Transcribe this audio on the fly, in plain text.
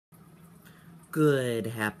Good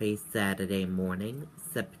happy Saturday morning,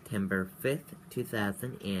 September 5th,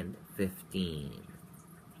 2015.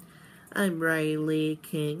 I'm Riley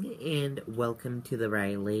King, and welcome to the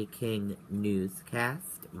Riley King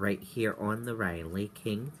Newscast right here on the Riley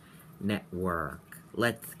King Network.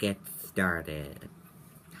 Let's get started.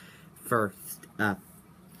 First up,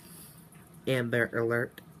 Amber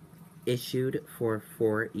Alert issued for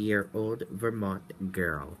 4-year-old Vermont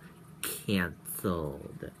girl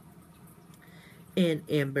canceled. An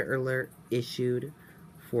Amber Alert issued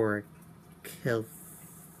for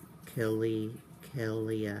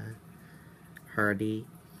Kelia Hardy,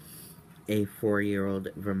 a 4-year-old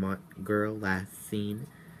Vermont girl last seen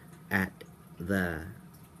at the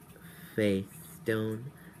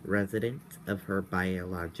Faystone residence of her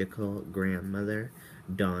biological grandmother,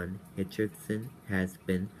 Dawn Richardson, has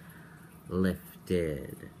been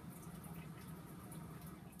lifted.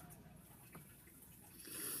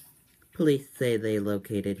 Police say they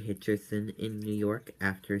located Hitcherson in New York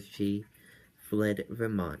after she fled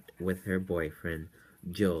Vermont with her boyfriend,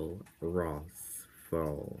 Joel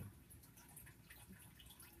Rossfall.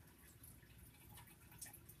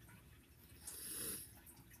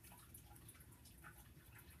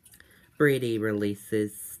 Brady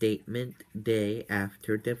releases statement day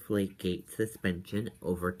after Deflategate suspension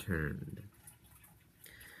overturned.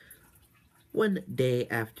 1 day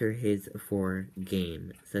after his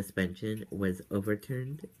 4-game suspension was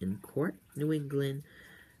overturned in court, New England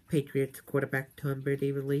Patriots quarterback Tom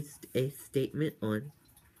Brady released a statement on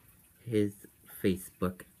his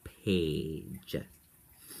Facebook page.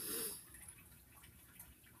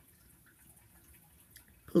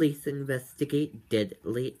 Police investigate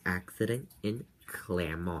deadly accident in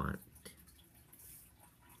Claremont.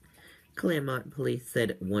 Claremont police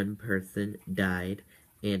said one person died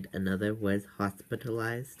and another was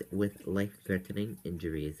hospitalized with life-threatening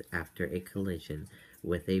injuries after a collision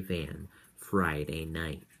with a van Friday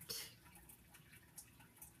night.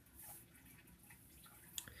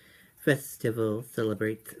 Festival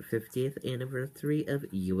celebrates 50th anniversary of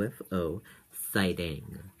UFO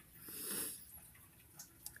sighting.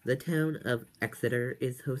 The town of Exeter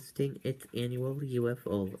is hosting its annual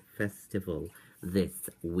UFO festival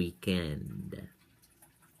this weekend.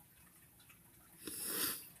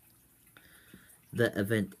 The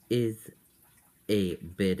event is a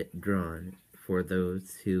bid drawn for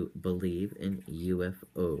those who believe in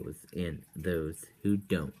UFOs and those who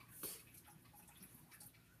don't.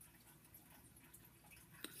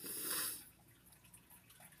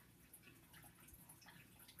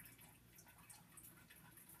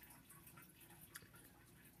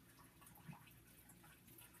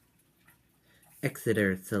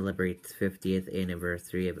 Exeter celebrates 50th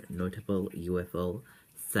anniversary of notable UFO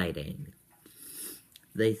sighting.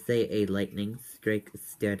 They say a lightning strike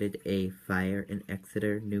started a fire in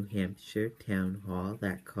Exeter, New Hampshire town hall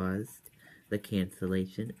that caused the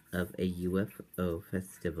cancellation of a UFO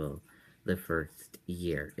festival the first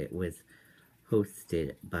year. It was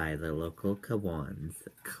hosted by the local Kiwanis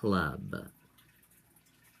Club.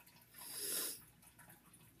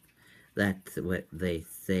 That's what they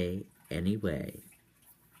say anyway.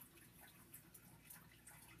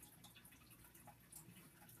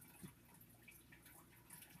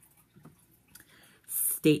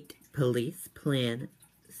 State police plan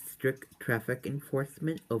strict traffic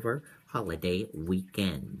enforcement over holiday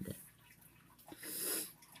weekend.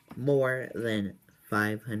 More than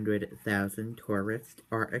 500,000 tourists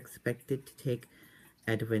are expected to take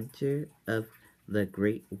advantage of the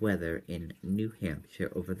great weather in New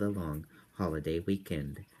Hampshire over the long holiday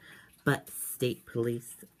weekend. But state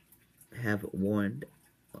police have warned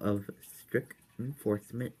of strict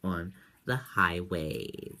enforcement on the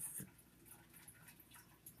highways.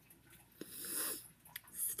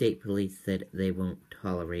 State police said they won't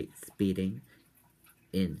tolerate speeding.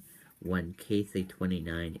 In one case, a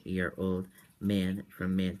 29-year-old man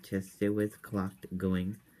from Manchester was clocked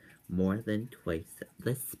going more than twice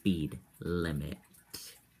the speed limit.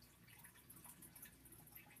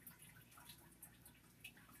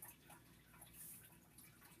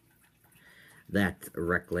 That's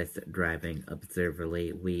reckless driving.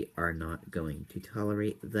 Observably, we are not going to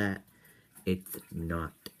tolerate that. It's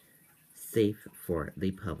not safe for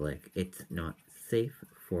the public. It's not safe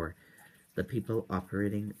for the people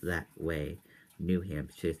operating that way, New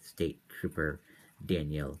Hampshire State Trooper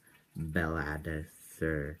Daniel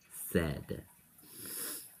Baladeser said.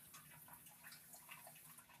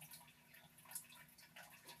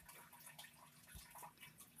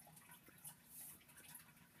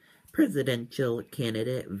 Presidential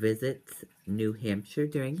candidate visits New Hampshire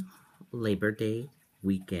during Labor Day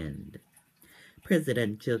weekend.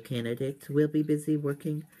 Presidential candidates will be busy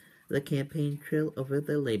working the campaign trail over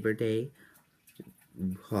the Labor Day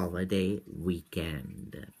holiday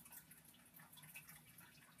weekend.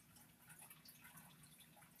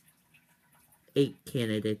 Eight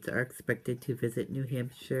candidates are expected to visit New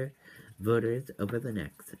Hampshire voters over the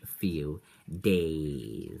next few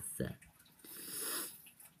days.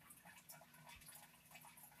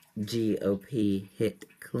 GOP hit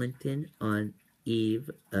Clinton on eve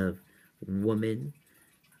of Woman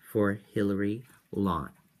for Hillary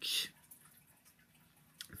launch.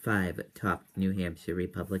 5 top New Hampshire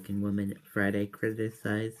Republican women Friday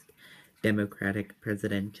criticized Democratic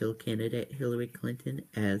presidential candidate Hillary Clinton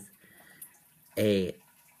as a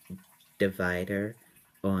divider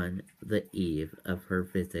on the eve of her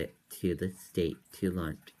visit to the state to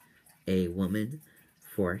launch a Woman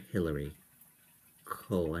for Hillary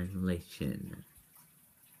coalition.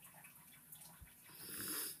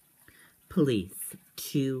 Police.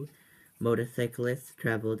 2 motorcyclists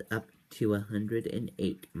traveled up to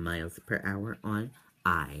 108 miles per hour on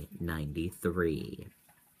I-93.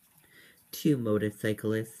 2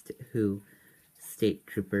 motorcyclists who state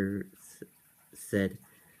troopers said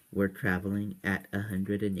were traveling at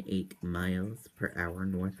 108 miles per hour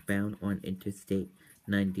northbound on Interstate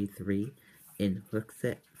 93 in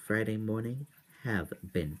Hooksett Friday morning have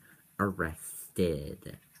been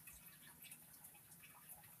arrested.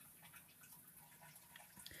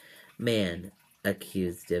 Man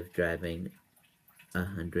accused of driving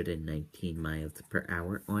 119 miles per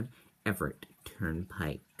hour on Everett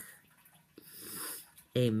Turnpike.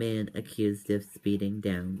 A man accused of speeding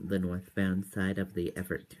down the northbound side of the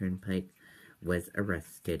Everett Turnpike was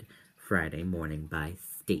arrested Friday morning by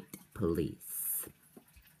state police.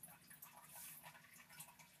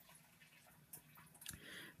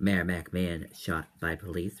 Merrimack man shot by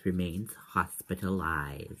police remains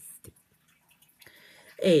hospitalized.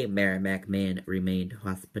 A Merrimack man remained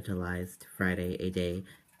hospitalized Friday, a day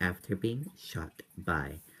after being shot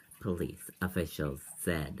by police, officials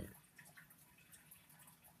said.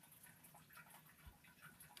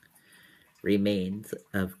 Remains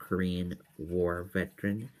of Korean War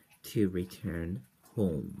veteran to return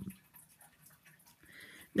home.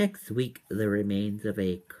 Next week, the remains of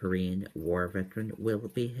a Korean War veteran will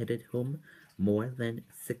be headed home more than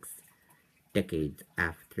 6 decades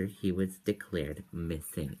after he was declared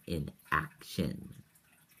missing in action.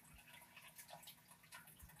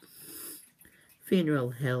 Funeral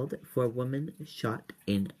held for woman shot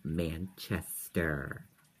in Manchester.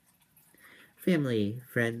 Family,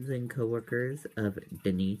 friends, and co-workers of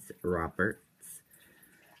Denise Roberts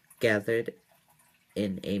gathered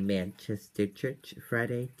in a Manchester church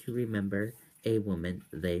Friday to remember a woman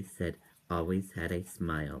they said always had a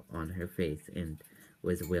smile on her face and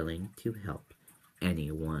was willing to help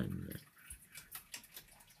anyone.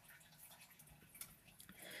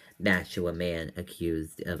 Nashua man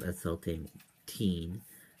accused of assaulting teen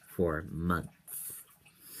for months.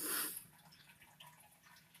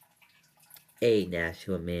 A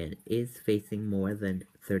Nashua man is facing more than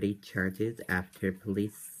 30 charges after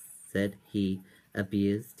police said he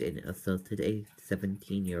abused and assaulted a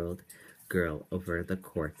 17-year-old girl over the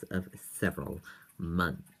course of several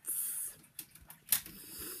months.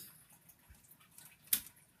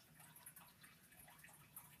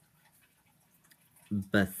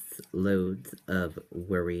 Bus loads of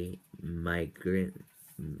worry migrants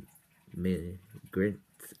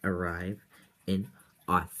arrive in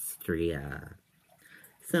Austria.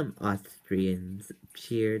 Some Austrians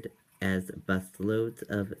cheered as busloads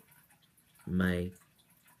of migrants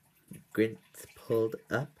pulled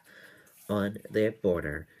up on their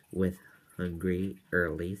border with Hungary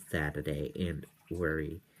early Saturday and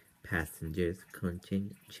worry passengers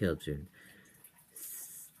clutching children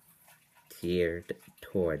steered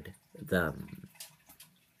toward them.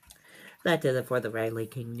 That does it for the Riley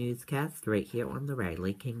King Newscast right here on the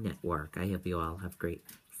Riley King Network. I hope you all have a great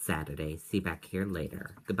Saturday. See you back here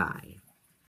later. Goodbye.